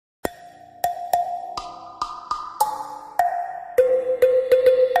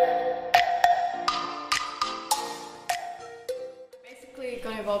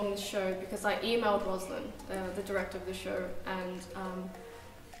involved in the show because I emailed Roslyn, the director of the show, and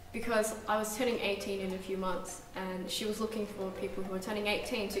because I was turning 18 in a few months, and she was looking for people who were turning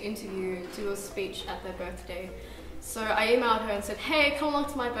 18 to interview, do a speech at their birthday. So I emailed her and said, hey, come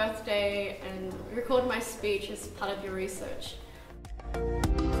along to my birthday and record my speech as part of your research.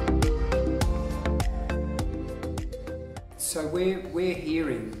 So we're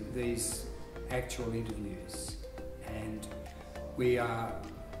hearing these actual interviews, and we are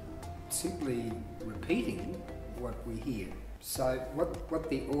simply repeating what we hear. So what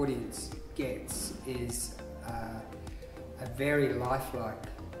the audience gets is a very lifelike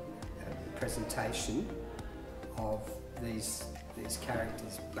presentation of these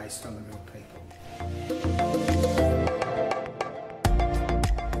characters based on the real people.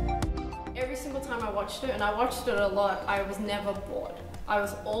 Every single time I watched it, and I watched it a lot, I was never bored. I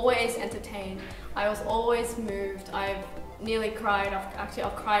was always entertained. I was always moved. I've nearly cried.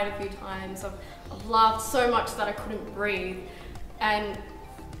 I've cried a few times. I've laughed so much that I couldn't breathe. And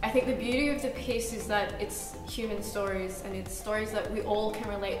I think the beauty of the piece is that it's human stories, and it's stories that we all can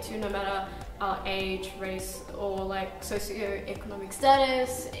relate to, no matter our age, race, or like socioeconomic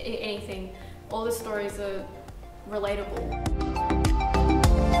status, anything. All the stories are relatable.